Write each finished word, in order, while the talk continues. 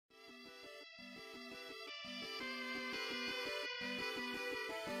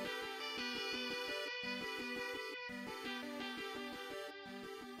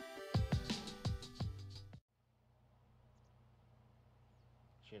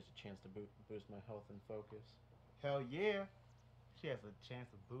has a chance to boost my health and focus. Hell yeah. She has a chance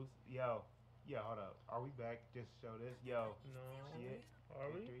to boost. Yo, hold up. Are we back? Just show this. Yo, No. shit. Are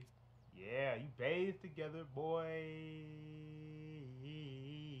we? Victory. Yeah, you bathe together, boy. We're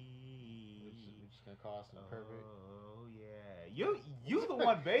just gonna call us some pervert. Oh yeah, you the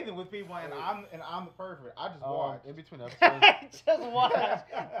one bathing with people, and I'm the pervert. I just watch. In between episodes. Just watch.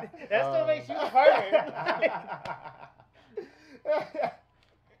 That still makes you perfect.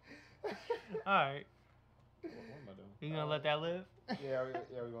 Alright. What am I doing? You gonna let that live? Yeah, we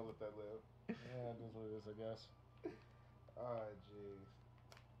gonna let that live. Yeah, that's what it is, I guess. Oh jeez,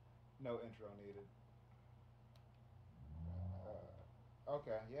 no intro needed.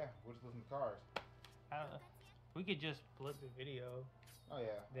 Okay, yeah, we'll just listen to cars. I don't know. We could just flip the video Oh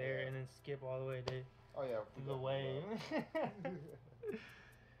yeah, there yeah. and then skip all the way to Oh yeah, the wave. I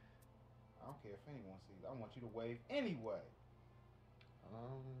don't care if anyone sees. I want you to wave anyway.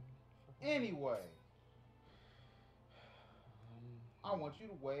 Anyway. I want you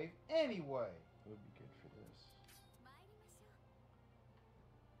to wave anyway. Would be good for this.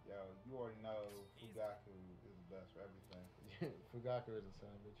 Yo, you already know Fugaku is the best for everything. Fugaku is a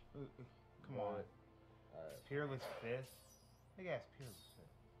savage. Come on. Alright. Peerless Fist. Big ass Peerless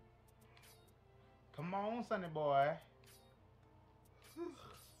Fist. Come on, Sonny boy.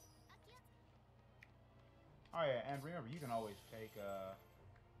 Oh yeah, and remember you can always take the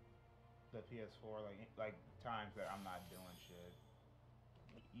PS4 like times that I'm not doing shit.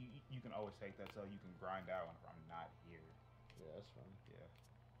 You can always take that so you can grind out whenever I'm not here. Yeah, that's fun. Yeah.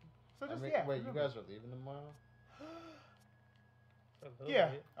 So just wait, you guys are leaving tomorrow?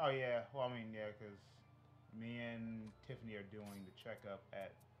 Yeah. Oh yeah. Well, I mean, yeah, because me and Tiffany are doing the checkup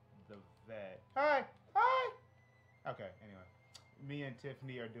at the vet. Hi. Okay. Anyway, me and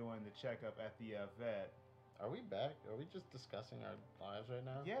Tiffany are doing the checkup at the vet. Are we back? Are we just discussing our lives right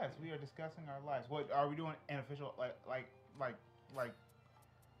now? Yes, we are discussing our lives. What are we doing? An official like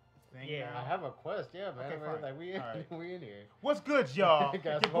thing? Yeah. now? I have a quest, yeah, man. Okay, fine. Like we Alright. we in here. What's good, y'all? Guys,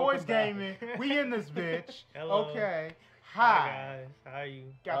 Your welcome boys back. gaming. We in this bitch. Hello. Okay. Hi Hi. guys. How are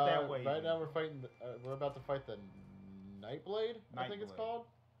you? Got that way. Right now we're fighting. We're about to fight the Nightblade. I think it's Nightblade. called.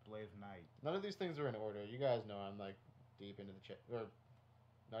 Blade of Night. None of these things are in order. You guys know I'm like deep into the or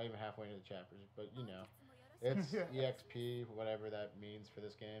not even halfway into the chapters, but you know, it's EXP, whatever that means for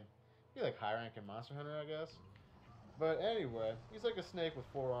this game. Be like high rank in Monster Hunter, I guess. But anyway, he's like a snake with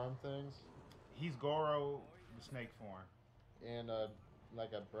 4 arm things He's Goro, the snake form. and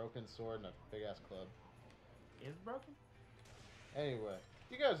like a broken sword and a big ass club. Is it broken? Anyway,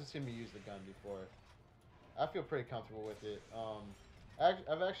 you guys have seen me use the gun before. I feel pretty comfortable with it.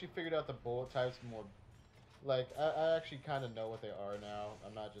 I've actually figured out the bullet types more. Like, I actually kind of know what they are now.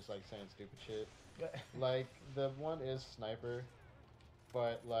 I'm not just, like, saying stupid shit. Like, the one is sniper,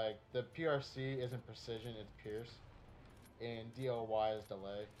 but, like, the PRC isn't precision, it's pierce. And DLY is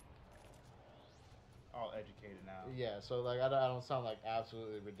delay. All educated now. Yeah, so, like, I don't sound, like,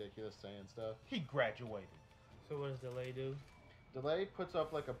 absolutely ridiculous saying stuff. He graduated. So what does delay do? Delay puts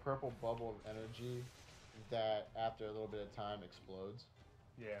up, like, a purple bubble of energy that, after a little bit of time, explodes.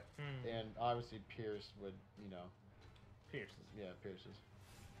 Yeah. And obviously Pierce would, you know. Pierces. Yeah, pierces.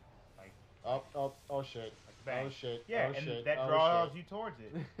 Like. Oh shit. Like bang. Oh shit. Yeah, oh and shit. that oh, draws shit. you towards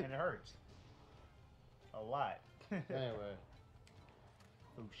it, and it hurts. A lot. Anyway.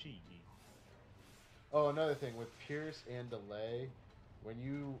 Fushigi. Oh, another thing with Pierce and delay, when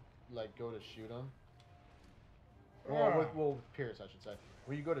you like go to shoot them. Well, with Pierce, I should say.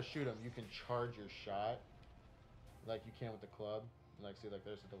 When you go to shoot him, you can charge your shot, like you can with the club. Like, see, like,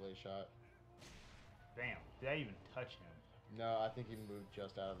 there's a delay shot. Damn. Did I even touch him? No, I think he moved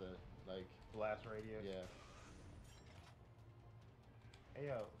just out of the, like... Blast radius? Yeah. Hey,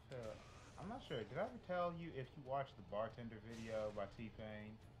 yo, Phil, I'm not sure. Did I ever tell you if you watch the Bartender video by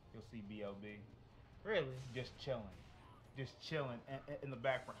T-Pain, you'll see B.O.B.? Really? Just chilling. Just chilling in the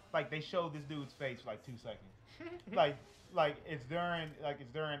background. Like, they showed this dude's face for like 2 seconds. like it's during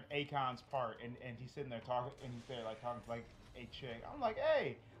Akon's part, and he's sitting there talking, and he's there like talking to like a chick. I'm like,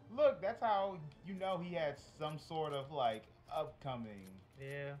 hey, look, that's how you know he had some sort of like upcoming.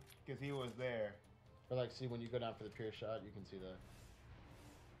 Yeah. Because he was there. Or, like, see, when you go down for the Pierce shot, you can see the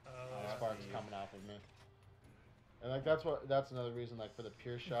sparks coming off of me. And, like, that's another reason, like, for the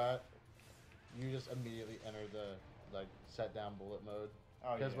Pierce shot, you just immediately enter the, like, set down bullet mode.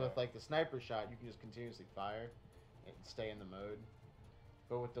 Because with, like, the sniper shot, you can just continuously fire and stay in the mode.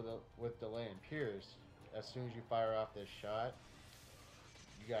 But with delay and Pierce, as soon as you fire off this shot,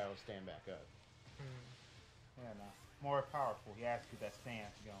 you gotta stand back up. Yeah, no. More powerful. He has to get that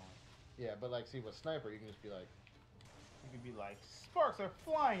stance going. Yeah, but, like, see, with sniper, you can just be like... You could be like, sparks are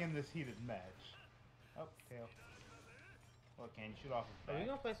flying in this heated match. Oh, tail. Well, can you shoot off his Are we back?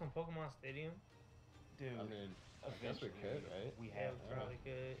 gonna play some Pokemon Stadium? Dude, I mean, I guess we could, right? We Yeah, have we to. probably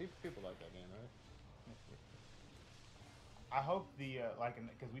could. People like that game, right? I hope the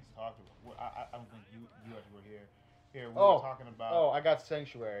because we talked. I don't think you actually were here. Here we Oh, were talking about. Oh, I got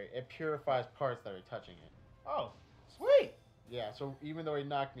Sanctuary. It purifies parts that are touching it. Oh, sweet. Yeah, so even though he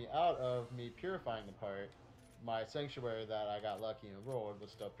knocked me out of me purifying the part, my Sanctuary that I got lucky and rolled was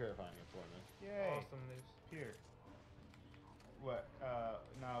still purifying it for me. Yay. Awesomeness. Here. What?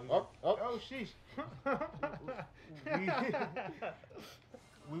 No. Oh. Sheesh.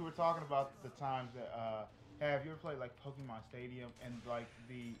 We were talking about the times that have you ever played like Pokemon Stadium and like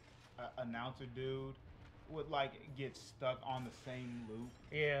the announcer dude would like get stuck on the same loop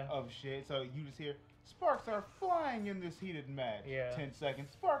Yeah. of shit. So you just hear sparks are flying in this heated match. Yeah. 10 seconds.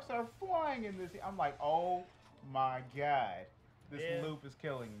 Sparks are flying in this. I'm like, oh my god, this Yeah. loop is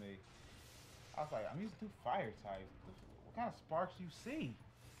killing me. I was like, I'm using 2 fire types. What kind of sparks do you see?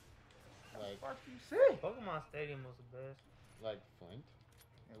 What kind of Like- sparks do you see? Pokemon Stadium was the best. Like Flint.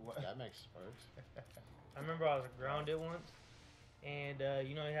 It was- That makes sparks. I remember I was grounded once, and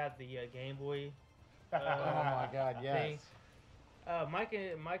you know, he had the Game Boy. Oh my god, yes.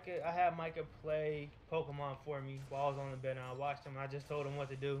 Micah, I had Micah play Pokemon for me while I was on the bed, and I watched him. And I just told him what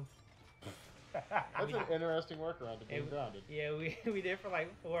to do. That's an interesting workaround to being grounded. Yeah, we did for like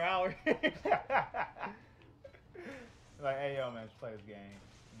 4 hours. Like, hey yo, man, let's play this game.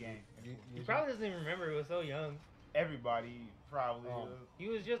 He probably doesn't even remember. He was so young. Everybody probably. He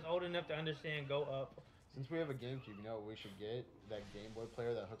was just old enough to understand go up. Since we have a GameCube, you know what we should get? That Game Boy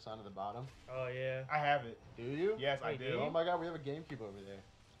player that hooks onto the bottom. Oh yeah. I have it. Do you? Yes, I Wait, do. do you? Oh my god, we have a GameCube over there.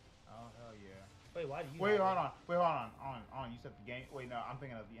 Oh hell yeah. Wait, why do you? Wait, have hold it? on. Wait, hold on. You said the game. Wait, no, I'm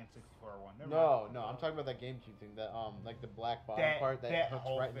thinking of the N64 one. Never mind. No, I'm talking about that GameCube thing. That like the black bottom That- part that that hooks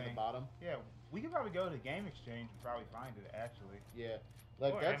whole right into thing. the bottom. Yeah, we could probably go to Game Exchange and probably find it. Actually, Yeah,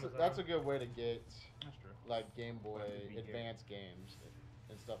 like Or that's a Amazon. good way to get that's true. like Game Boy Like the VGA. Advance games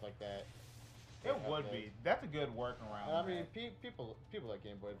and stuff like that. It They would have be. That's a good workaround. And I mean, man. people like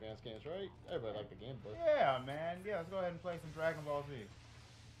Game Boy Advance games, right? Everybody like the Game Boy. Yeah, man. Yeah, let's go ahead and play some Dragon Ball Z.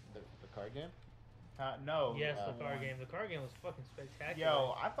 The card game. No. Yes, the one. card game. The card game was fucking spectacular.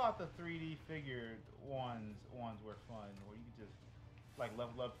 Yo, I thought the 3D figured ones were fun, where you could just like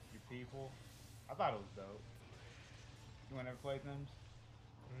level up your people. I thought it was dope. You want to ever play them?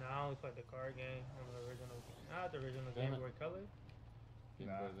 No, I only played the card game. The original, not the original Damn Game it. Boy Color. Game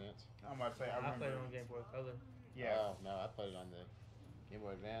Nah. Boy Advance. I'm about to say, I I played it remember. on Game Boy Color. Yeah, Oh no, I played it on the Game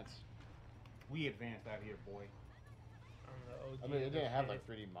Boy Advance. we advanced out here, boy. On the OG. I mean, it didn't have shit. like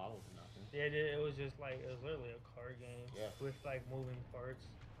 3D models or nothing. Yeah, it was just like it was literally a card game. Yeah. With like moving parts.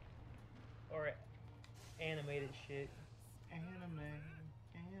 Or animated shit. Anime.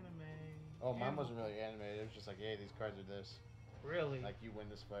 Oh, mine wasn't really animated. It was just like, hey, these cards are this. Really? Like, you win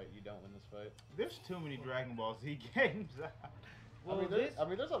this fight, you don't win this fight. There's too many Dragon Ball Z games out. well, I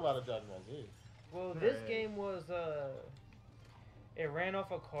mean, there's a lot of Dragon Ball Z. this Right. game was it ran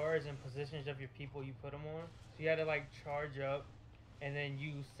off of cards and positions of your people you put them on. So you had to like charge up, and then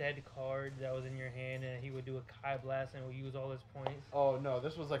you said card that was in your hand, and he would do a Kai Blast and would use all his points. Oh no,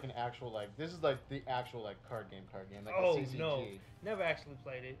 this was like an actual this is like the actual like card game, like Oh, the CCG. no. Never actually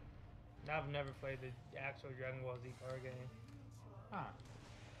played it. I've never played the actual Dragon Ball Z card game. Huh.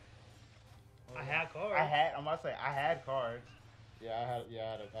 I had cards. I'm about to say, I had cards. Yeah, I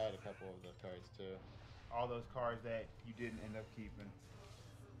had a couple of the cards too. All those cards that you didn't end up keeping.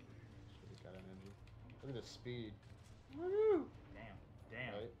 Should've got an energy. Look at the speed. Woo!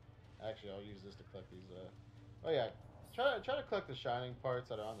 Damn. Right? Actually, I'll use this to collect these. Oh yeah, try to collect the shining parts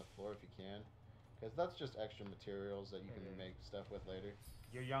that are on the floor if you can, because that's just extra materials that you can make stuff with later.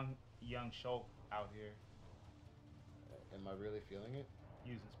 You're young Shulk out here Am I really feeling it?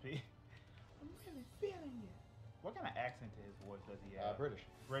 using speed. I'm really feeling it. What kind of accent to his voice does he have? British.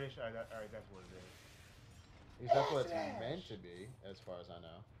 British? Alright, that's what it is. At least that's what it's meant to be, as far as I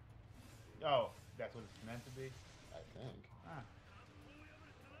know. Oh, that's what it's meant to be? I think. Huh.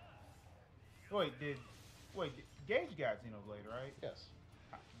 Gage got Xenoblade, right? Yes.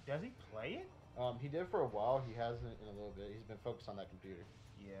 Does he play it? He did for a while. He hasn't in a little bit. He's been focused on that computer.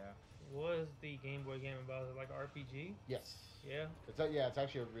 Yeah. What is the Game Boy game about? Is it like RPG? Yes. Yeah. It's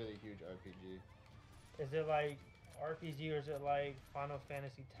actually a really huge RPG. Is it like RPG or is it like Final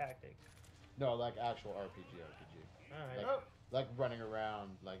Fantasy Tactics? No, like actual RPG. Alright. Like running around,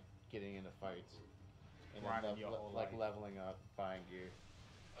 like getting into fights, and Grinding then your whole like life. leveling up, buying gear.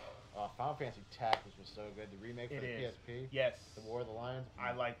 Final Fantasy Tactics was so good. The remake for It the is. PSP, Yes. the War of the Lions.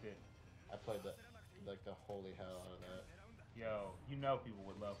 I liked it. I played that. like the holy hell out of that. Yo, you know people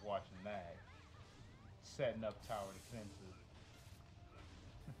would love watching that. Setting up tower defenses.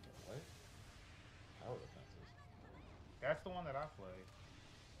 What? Tower defenses? That's the one that I played.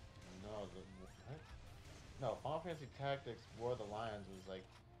 No, what? No, Final Fantasy Tactics War of the Lions was like,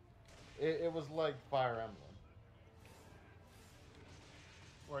 it was like Fire Emblem.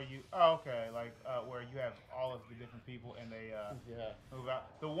 Where you, like where you have all of the different people and they Yeah. move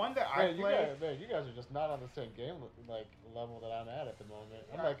out. The one that I Man, played, you guys are just not on the same game like level that I'm at the moment.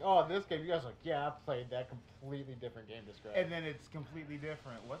 I'm Yeah. like, oh, this game. You guys are like, yeah, I played that completely different game described. and then it's completely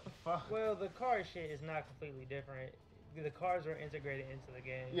different. What the fuck? Well, the card shit is not completely different. The cards were integrated into the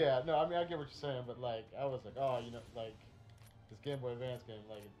game. Yeah, no, I mean I get what you're saying, but like I was like, oh, you know, like this Game Boy Advance game,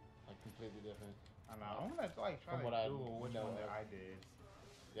 like completely different. I know. I'm gonna like try From to what I Google which know one that of. I did.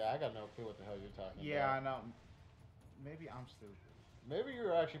 Yeah, I got no clue what the hell you're talking Yeah, I about. know. Maybe I'm stupid. Maybe you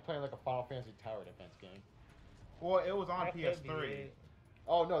were actually playing like a Final Fantasy Tower Defense game. Well, it was on That could be PS3. it.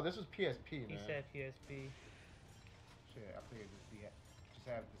 Oh no, this was PSP, He man. said PSP. Shit, I figured just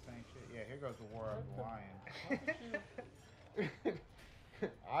have the same shit. Yeah, here goes the War of the What Lion.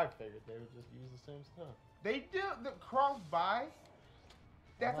 I figured they would just use the same stuff. They do the cross buy.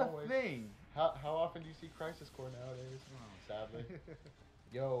 That's a Always. thing. How often do you see Crisis Core nowadays? Sadly.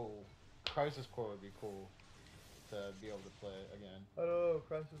 Yo, Crisis Core would be cool to be able to play again. I don't know what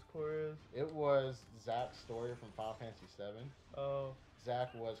Crisis Core is. It was Zack's story from Final Fantasy VII. Oh.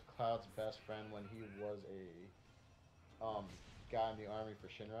 Zack was Cloud's best friend when he was a guy in the army for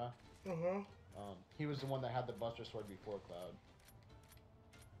Shinra. He was the one that had the Buster Sword before Cloud.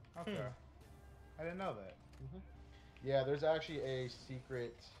 Okay. I didn't know that. Yeah, there's actually a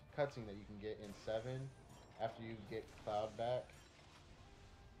secret cutscene that you can get in 7 after you get Cloud back.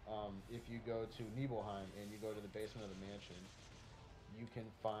 If you go to Nibelheim and you go to the basement of the mansion, you can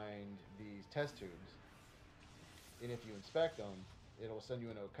find these test tubes. And if you inspect them, it'll send you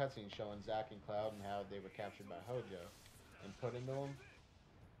into a cutscene showing Zack and Cloud and how they were captured by Hojo and put into them.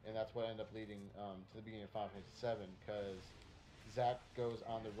 And that's what ended up leading to the beginning of Final Fantasy VII, because Zack goes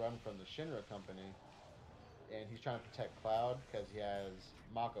on the run from the Shinra company, and he's trying to protect Cloud because he has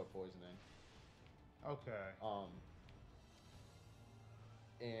Mako poisoning. Okay.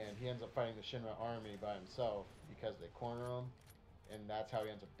 And he ends up fighting the Shinra army by himself because they corner him, and that's how he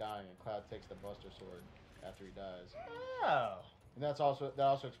ends up dying. And Cloud takes the Buster Sword after he dies. Oh. And that also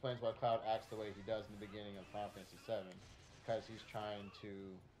explains why Cloud acts the way he does in the beginning of Final Fantasy VII, because he's trying to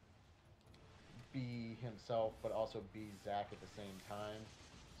be himself but also be Zack at the same time.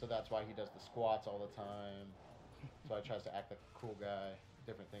 So that's why he does the squats all the time. So he tries to act like a cool guy,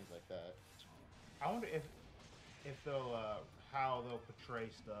 different things like that. I wonder if they'll how they'll portray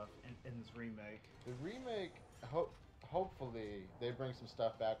stuff in this remake. The remake, hopefully they bring some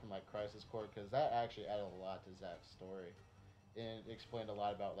stuff back from like Crisis Core, because that actually added a lot to Zack's story, and it explained a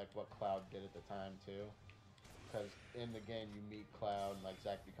lot about like what Cloud did at the time too. Because in the game you meet Cloud and like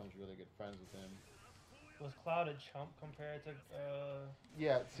Zack becomes really good friends with him. Was Cloud a chump compared to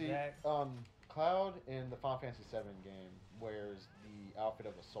Yeah, see, Zack? Cloud in the Final Fantasy VII game wears the outfit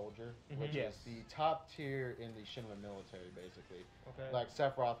of a soldier, which Yes. is the top tier in the Shinra military, basically. Okay. Like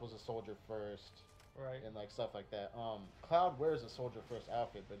Sephiroth was a soldier first, right. and like stuff like that. Cloud wears a soldier first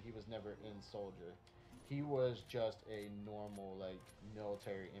outfit, but he was never in soldier. He was just a normal like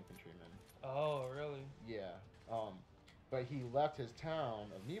military infantryman. Oh, really? Yeah. But he left his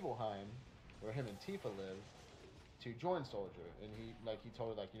town of Nibelheim, where him and Tifa live, to join soldier. And he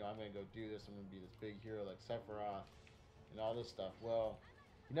told her like, you know, I'm gonna go do this. I'm gonna be this big hero like Sephiroth, and all this stuff. Well,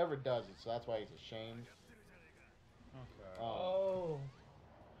 he never does it, so that's why he's ashamed. Okay. Oh.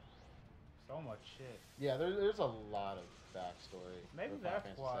 So much shit. Yeah, there's a lot of backstory. Maybe for Final that's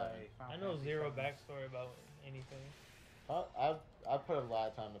Fantasy why. VII. Final I know Fantasy zero VII backstory about anything. I put a lot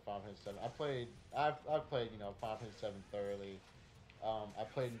of time into Final Fantasy VII. I've played, you know, Final Fantasy VII thoroughly. I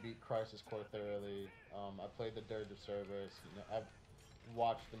played and beat Crisis Core thoroughly. I played the Dirge of Cerberus. You know, I've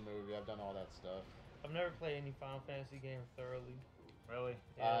watched the movie. I've done all that stuff. I've never played any Final Fantasy game thoroughly. Really?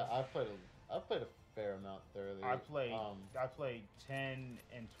 Yeah. I've played a fair amount thoroughly. I played 10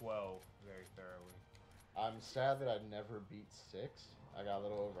 and 12 very thoroughly. I'm sad that I never beat 6. I got a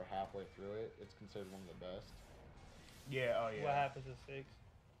little over halfway through it. It's considered one of the best. Yeah. Oh yeah. What happened to 6?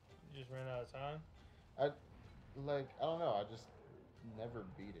 You just ran out of time? I don't know. I just never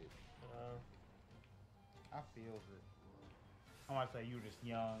beat it. I feels it. I might say you were just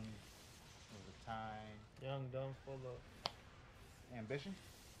young. It was a time. Young, dumb, full of Ambition?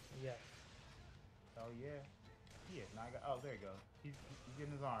 yes. Oh yeah. Yeah. Now oh, there you go. He's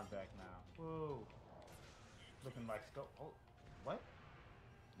getting his arm back now. Whoa. Looking like scope. Oh, what?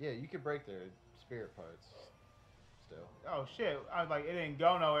 Yeah, you could break there. spirit parts. Still. Oh shit! I was like, it didn't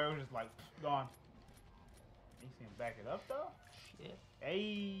go nowhere. It was just like gone. You see him back it up though? Shit.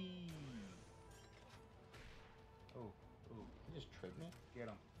 Hey. Ooh, ooh. He just tripped me. Get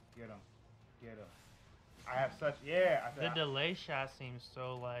him. Get him. Get him. I have such The delay shot seems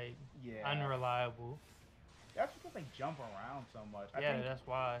so like yeah. unreliable. That's because they jump around so much. I Yeah, think that's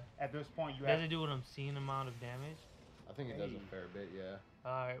why. at this point you Does have. it do an obscene amount of damage? I think it does a fair bit, yeah.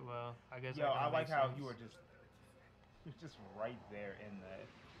 All right, well, I guess. Yo, that I kinda like makes how sense. you were just right there in that.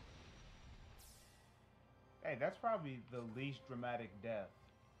 Hey, that's probably the least dramatic death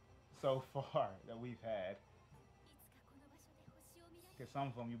so far that we've had. Because some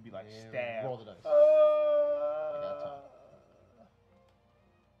of them you'd be like Yeah, stabbed. roll the dice. got time.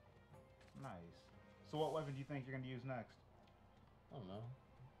 Nice. So what weapon do you think you're gonna use next? I don't know.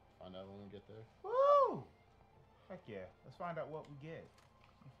 Find out when we get there. Woo! Heck yeah. Let's find out what we get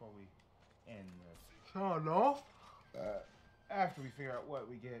before we end this. Oh no. After we figure out what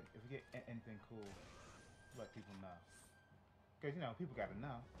we get, if we get anything cool, let people know. Because, you know, people gotta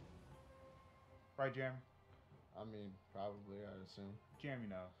know. Right, Jeremy? I mean, probably, I'd assume. Jeremy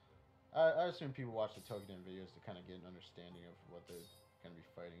knows. I assume people watch the Toukiden videos to kind of get an understanding of what they're going to be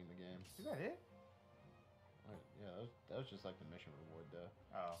fighting in the game. Is that it? Yeah, that was just like the mission reward, though.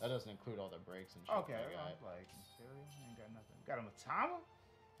 Oh. That doesn't include all the breaks and shit. Okay, I was like, serious? I ain't got nothing. Got a Matama?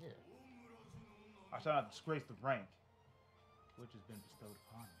 Yeah. I shall not disgrace the rank which has been bestowed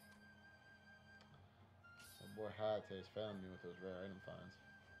upon me. That boy Hayate's failing me with those rare item finds.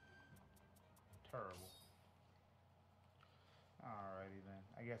 Terrible. Alrighty then.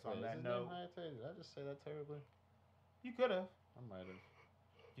 I guess Wait, on that is his name note, Hayate? Did I just say that terribly? you could have. I might have.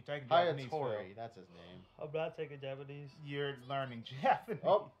 You're taking Japanese. Hayatori, that's his name. I'm not taking Japanese. You're learning Japanese.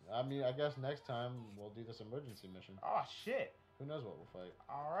 Oh, I mean, I guess next time we'll do this emergency mission. Oh shit. Who knows what we'll fight?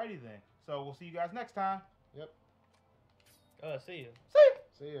 Alrighty then. So we'll see you guys next time. Yep. See you. See ya.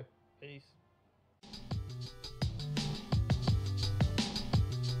 See ya. Peace.